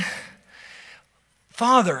said,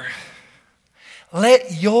 Father,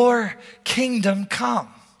 let your kingdom come.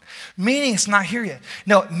 Meaning it's not here yet.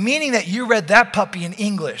 No, meaning that you read that puppy in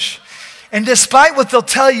English. And despite what they'll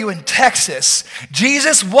tell you in Texas,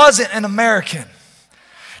 Jesus wasn't an American.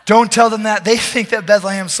 Don't tell them that. They think that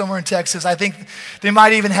Bethlehem's somewhere in Texas. I think they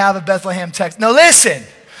might even have a Bethlehem, Texas. No, listen.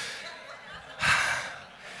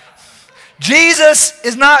 Jesus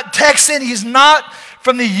is not Texan. He's not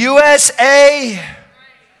from the USA.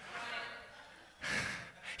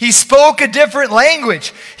 He spoke a different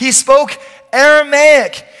language. He spoke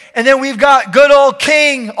Aramaic. And then we've got good old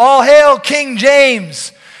King, all hail King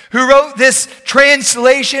James, who wrote this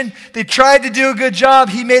translation. They tried to do a good job.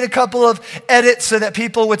 He made a couple of edits so that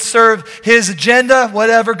people would serve his agenda,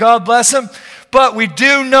 whatever, God bless him. But we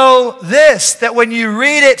do know this, that when you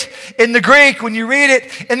read it in the Greek, when you read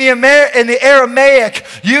it in the Aramaic,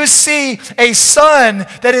 you see a son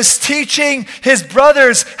that is teaching his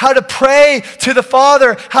brothers how to pray to the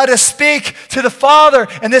Father, how to speak to the Father.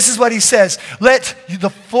 And this is what he says: let the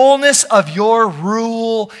fullness of your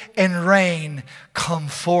rule and reign come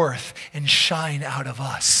forth and shine out of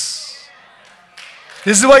us.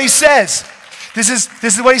 This is what he says. This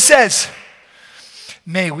is what he says.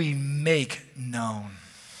 May we make known.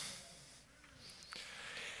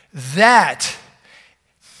 That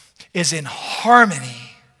is in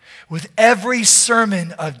harmony with every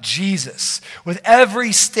sermon of Jesus, with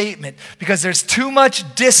every statement, because there's too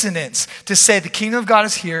much dissonance to say the kingdom of God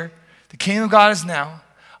is here, the kingdom of God is now,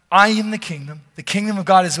 I am the kingdom of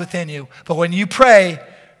God is within you. But when you pray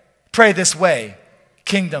this way: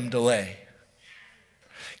 kingdom delay.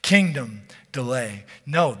 Kingdom delay.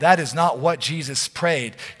 No, that is not what Jesus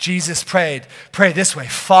prayed. Jesus prayed, pray this way: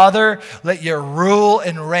 Father, let your rule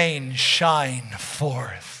and reign shine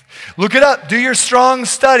forth. Look it up. Do your strong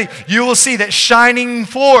study. You will see that shining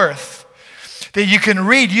forth, that you can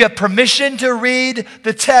read. You have permission to read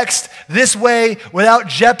the text this way without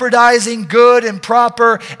jeopardizing good and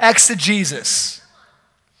proper exegesis.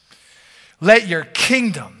 Let your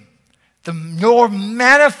kingdom, your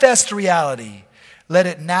manifest reality, let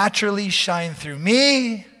it naturally shine through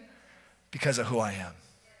me because of who I am.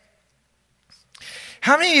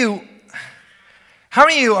 How many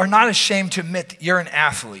of you are not ashamed to admit that you're an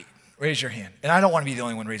athlete? Raise your hand. And I don't want to be the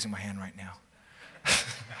only one raising my hand right now.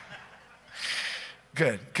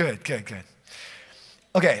 Good.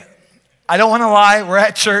 Okay, I don't want to lie. We're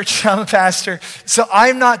at church. I'm a pastor. So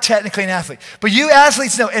I'm not technically an athlete. But you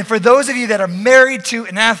athletes know, and for those of you that are married to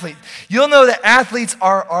an athlete, you'll know that athletes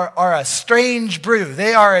are a strange brew.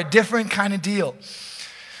 They are a different kind of deal.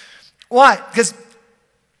 Why? Because,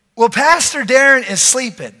 well, Pastor Darren is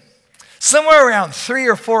sleeping somewhere around 3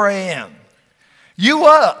 or 4 a.m. You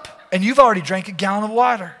up, and you've already drank a gallon of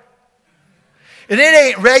water. And it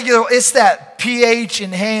ain't regular, it's that pH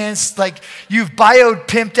enhanced, like you've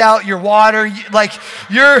bio-pimped out your water.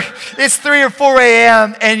 It's 3 or 4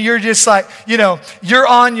 a.m. and you're just like, you're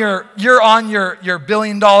on your $1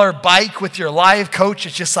 billion bike with your live coach.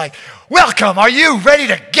 It's just like, welcome. Are you ready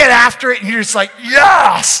to get after it? And you're just like,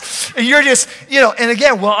 yes. And you're just, and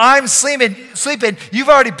again, while I'm sleeping, you've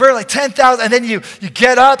already burned like 10,000. And then you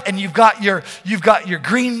get up and you've got your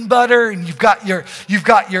green butter and you've got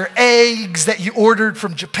your eggs that you ordered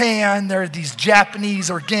from Japan. They're these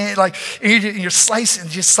Japanese organic, and you're slicing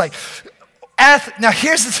just like, now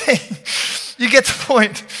here's the thing. You get the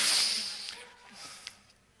point.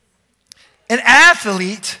 An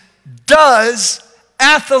athlete does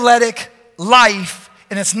athletic life,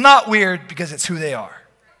 and it's not weird because it's who they are.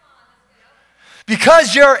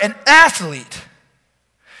 Because you're an athlete,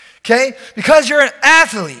 okay? Because you're an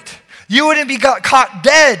athlete, you wouldn't be caught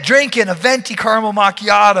dead drinking a venti caramel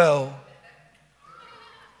macchiato.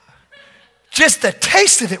 Just the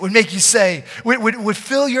taste of it would make you say, would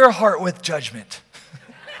fill your heart with judgment.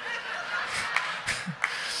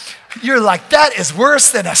 You're like, that is worse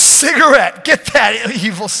than a cigarette. Get that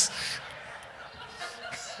evil.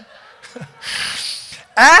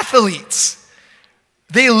 Athletes,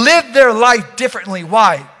 they live their life differently.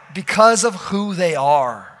 Why? Because of who they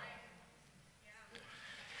are.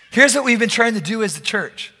 Here's what we've been trying to do as the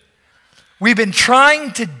church. We've been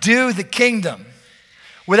trying to do the kingdom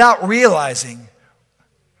without realizing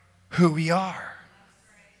who we are.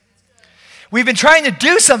 We've been trying to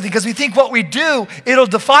do something because we think what we do, it'll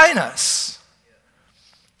define us.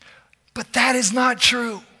 But that is not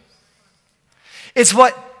true. It's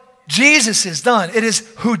what Jesus has done. It is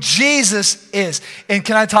who Jesus is. And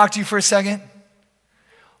can I talk to you for a second?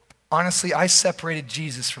 Honestly, I separated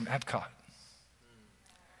Jesus from Epcot.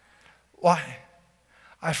 Why?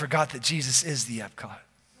 I forgot that Jesus is the Epcot.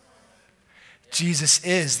 Jesus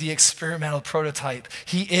is the experimental prototype.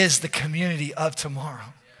 He is the community of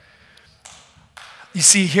tomorrow. You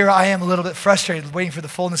see, here I am a little bit frustrated, waiting for the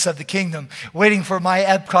fullness of the kingdom, waiting for my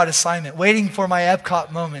Epcot assignment, waiting for my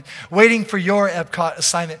Epcot moment, waiting for your Epcot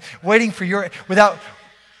assignment,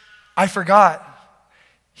 I forgot.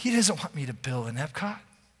 He doesn't want me to build an Epcot.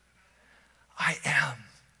 I am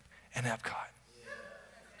an Epcot.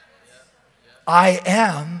 I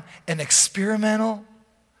am an experimental.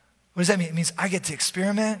 What does that mean? It means I get to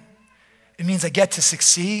experiment. It means I get to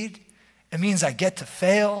succeed. It means I get to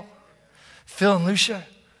fail. Phil and Lucia,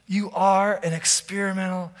 you are an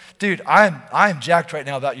experimental. Dude, I'm jacked right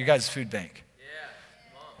now about your guys' food bank.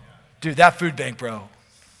 Dude, that food bank, bro.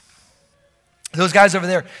 Those guys over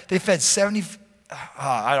there, they fed 70,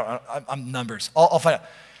 I'm numbers. I'll find out.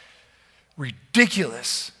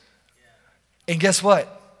 Ridiculous. And guess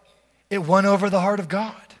what? It won over the heart of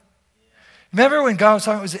God. Remember when God was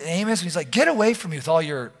talking, was it Amos? And he's like, get away from me with all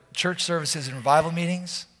your church services and revival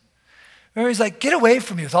meetings. Remember, he's like, get away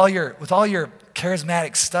from me with all your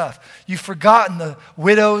charismatic stuff. You've forgotten the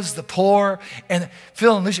widows, the poor, and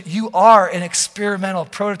Phil and Lucia. You are an experimental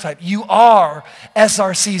prototype. You are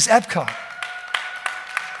SRC's Epcot.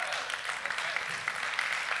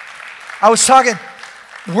 I was talking,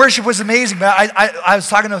 worship was amazing, but I was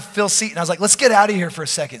talking to Phil Seaton. I was like, let's get out of here for a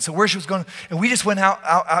second. So worship was going, and we just went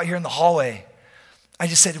out here in the hallway. I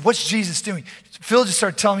just said, what's Jesus doing? Phil just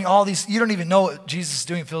started telling me all these, you don't even know what Jesus is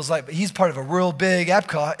doing, Phil's like, but he's part of a real big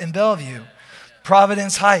Epcot in Bellevue,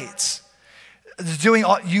 Providence Heights.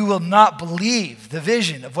 You will not believe the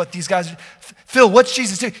vision of what these guys are. Phil, what's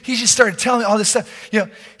Jesus doing? He just started telling me all this stuff.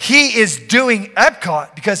 He is doing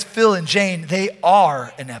Epcot because Phil and Jane, they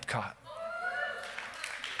are an Epcot.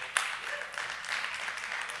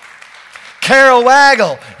 Carol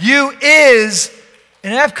Waggle, you is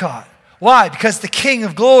an Epcot. Why? Because the King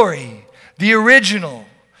of Glory, the original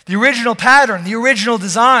pattern, the original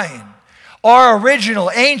design, our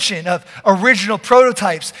original, ancient of original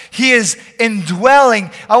prototypes. He is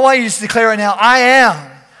indwelling. I want you to declare right now, I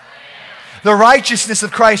am the righteousness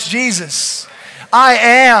of Christ Jesus. I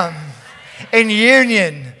am in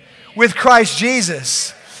union with Christ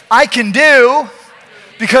Jesus. I can do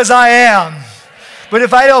because I am. But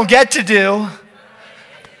if I don't get to do,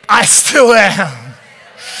 I still am.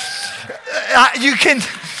 You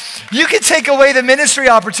can take away the ministry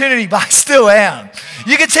opportunity, but I still am.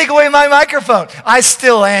 You can take away my microphone. I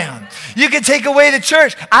still am. You can take away the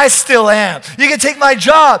church. I still am. You can take my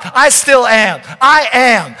job. I still am. I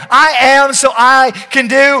am. I am so I can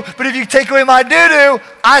do. But if you take away my doo-doo,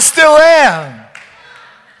 I still am.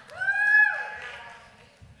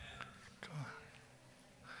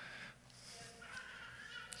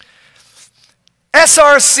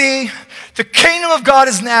 SRC, the kingdom of God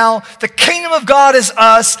is now, the kingdom of God is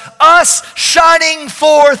us shining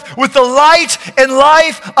forth with the light and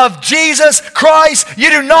life of Jesus Christ. You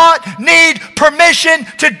do not need permission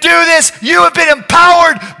to do this. You have been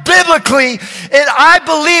empowered. biblically, and I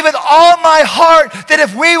believe with all my heart that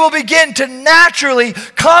if we will begin to naturally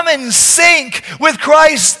come in sync with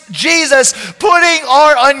Christ Jesus, putting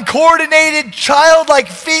our uncoordinated childlike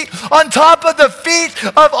feet on top of the feet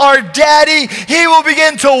of our daddy, he will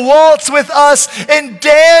begin to waltz with us and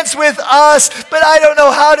dance with us. But I don't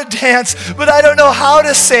know how to dance, but I don't know how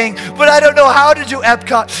to sing, but I don't know how to do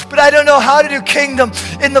Epcot, but I don't know how to do Kingdom.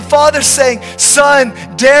 And the Father's saying, son,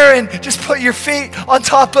 Darren, just put your feet on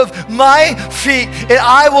top of my feet, and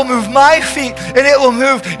I will move my feet, and it will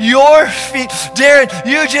move your feet. Darren,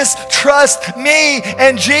 you just trust me.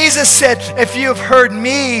 And Jesus said, if you have heard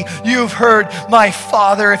me, you have heard my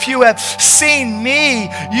Father. If you have seen me,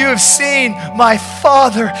 you have seen my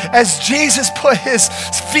Father. As Jesus put his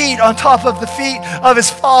feet on top of the feet of his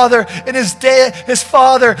Father, and his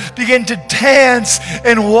Father began to dance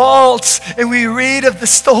and waltz, and we read of the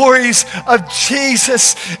stories of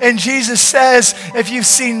Jesus, and Jesus says, if you've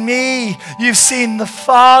seen me, you've seen the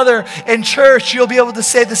Father. In church, you'll be able to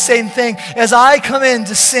say the same thing. As I come in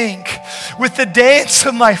to sync with the dance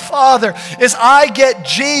of my Father, as I get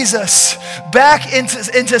Jesus back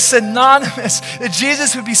into synonymous, that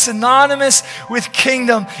Jesus would be synonymous with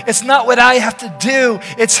Kingdom. It's not what I have to do,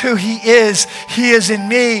 it's who he is. He is in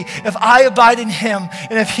me. If I abide in him,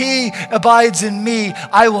 and if he abides in me,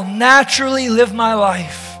 I will naturally live my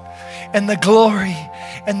life in the glory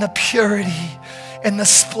and the purity and the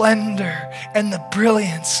splendor and the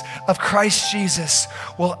brilliance of Christ Jesus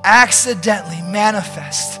will accidentally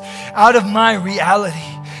manifest out of my reality,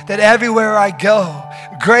 that everywhere I go,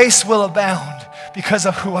 grace will abound because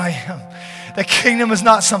of who I am. The Kingdom is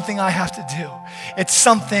not something I have to do. It's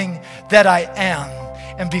something that I am.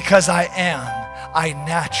 And because I am, I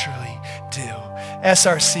naturally do.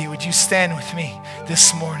 SRC, would you stand with me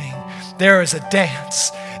this morning? There is a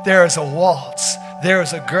dance. There is a waltz. There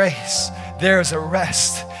is a grace. There is a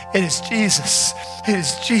rest. It is Jesus. It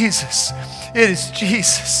is Jesus. It is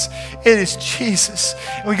Jesus. It is Jesus.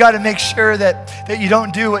 And we got to make sure that you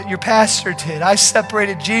don't do what your pastor did. I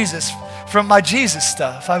separated Jesus from my Jesus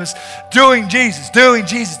stuff. I was doing Jesus.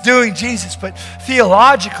 But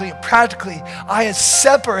theologically and practically, I had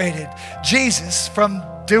separated Jesus from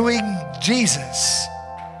doing Jesus.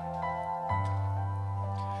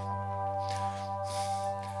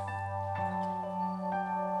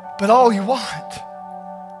 But all we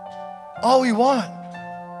want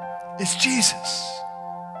is Jesus.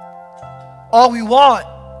 All we want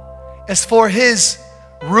is for his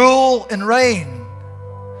rule and reign,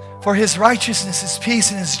 for his righteousness, his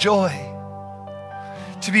peace, and his joy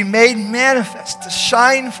to be made manifest, to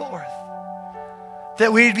shine forth,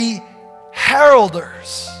 that we'd be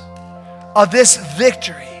heralders of this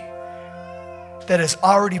victory that has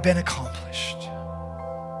already been accomplished.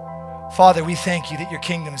 Father, we thank you that your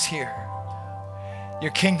kingdom is here.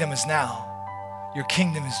 Your kingdom is now. Your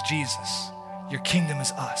kingdom is Jesus. Your kingdom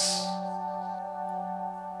is us.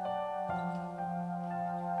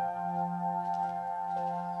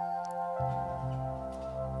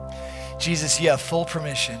 Jesus, you have full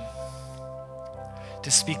permission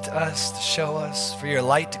to speak to us, to show us, for your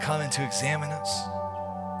light to come and to examine us.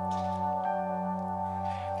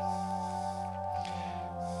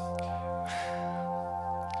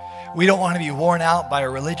 We don't want to be worn out by a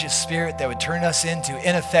religious spirit that would turn us into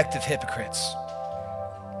ineffective hypocrites,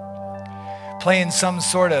 playing some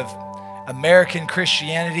sort of American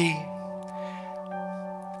Christianity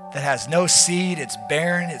that has no seed, it's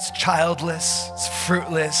barren, it's childless, it's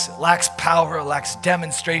fruitless, it lacks power, it lacks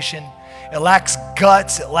demonstration, it lacks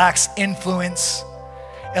guts, it lacks influence,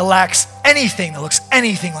 it lacks anything that looks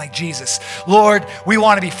anything like Jesus. Lord, we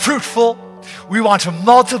want to be fruitful, we want to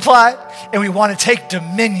multiply, and we want to take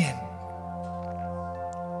dominion.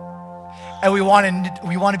 And we want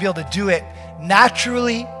to be able to do it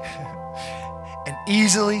naturally and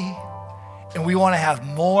easily. And we want to have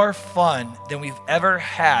more fun than we've ever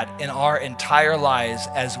had in our entire lives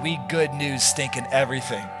as we good news stinking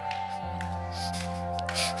everything.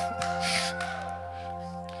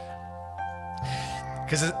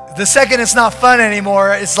 Because the second it's not fun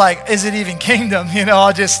anymore, it's like, is it even kingdom? You know,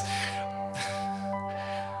 I'll just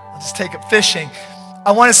take up fishing.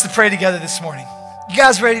 I want us to pray together this morning. You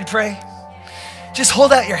guys ready to pray? Just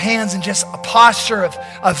hold out your hands in just a posture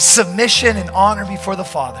of submission and honor before the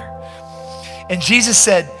Father. And Jesus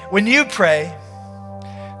said, when you pray,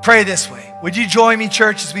 pray this way. Would you join me,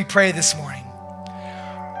 church, as we pray this morning?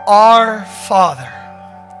 Our Father,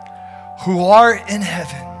 who art in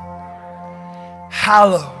heaven,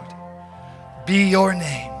 hallowed be your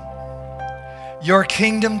name. Your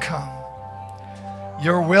kingdom come.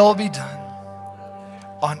 Your will be done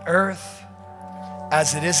on earth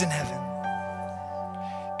as it is in heaven.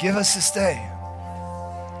 Give us this day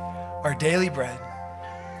our daily bread.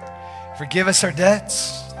 Forgive us our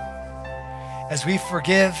debts as we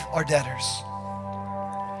forgive our debtors.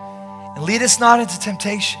 And lead us not into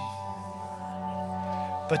temptation,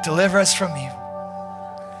 but deliver us from evil.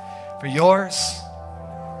 For yours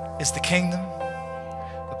is the kingdom,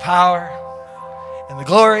 the power, and the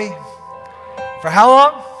glory. For how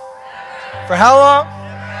long? For how long?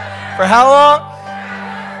 For how long?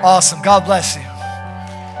 Awesome. God bless you.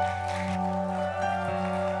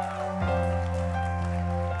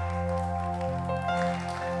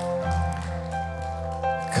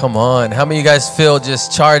 Come on. How many of you guys feel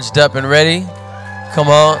just charged up and ready? Come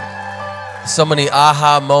on. So many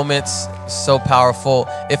aha moments. So powerful.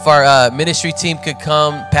 If our ministry team could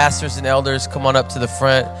come, pastors and elders, come on up to the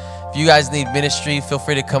front. If you guys need ministry, feel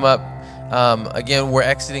free to come up. Again, we're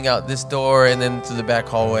exiting out this door and then to the back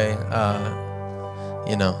hallway.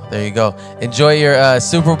 There you go. Enjoy your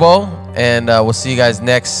Super Bowl, and we'll see you guys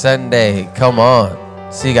next Sunday. Come on.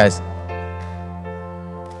 See you guys.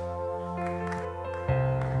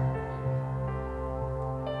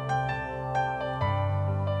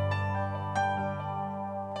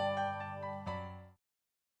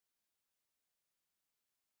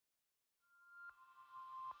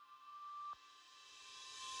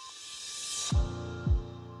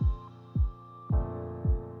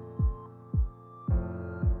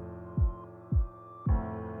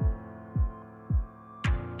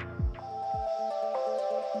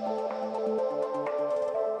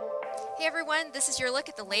 Hey everyone, this is your look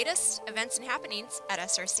at the latest events and happenings at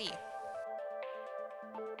SRC.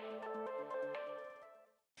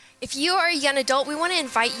 If you are a young adult, we want to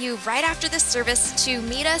invite you right after this service to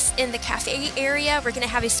meet us in the cafe area. We're going to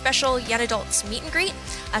have a special young adults meet and greet.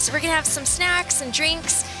 So we're going to have some snacks and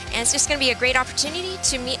drinks, and it's just going to be a great opportunity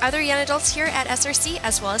to meet other young adults here at SRC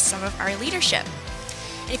as well as some of our leadership.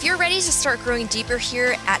 And if you're ready to start growing deeper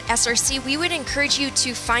here at SRC, we would encourage you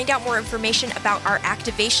to find out more information about our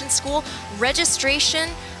activation school. Registration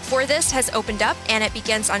for this has opened up and it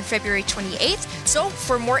begins on February 28th. So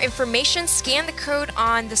for more information, scan the code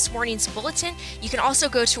on this morning's bulletin. You can also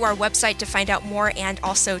go to our website to find out more and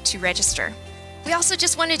also to register. We also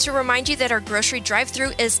just wanted to remind you that our grocery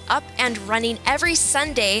drive-thru is up and running every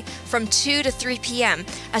Sunday from 2 to 3 p.m.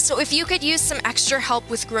 So if you could use some extra help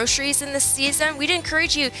with groceries in this season, we'd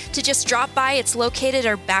encourage you to just drop by. It's located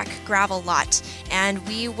our back gravel lot, and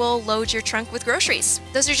we will load your trunk with groceries.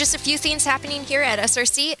 Those are just a few things happening here at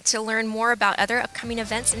SRC. To learn more about other upcoming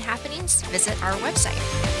events and happenings, visit our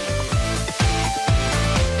website.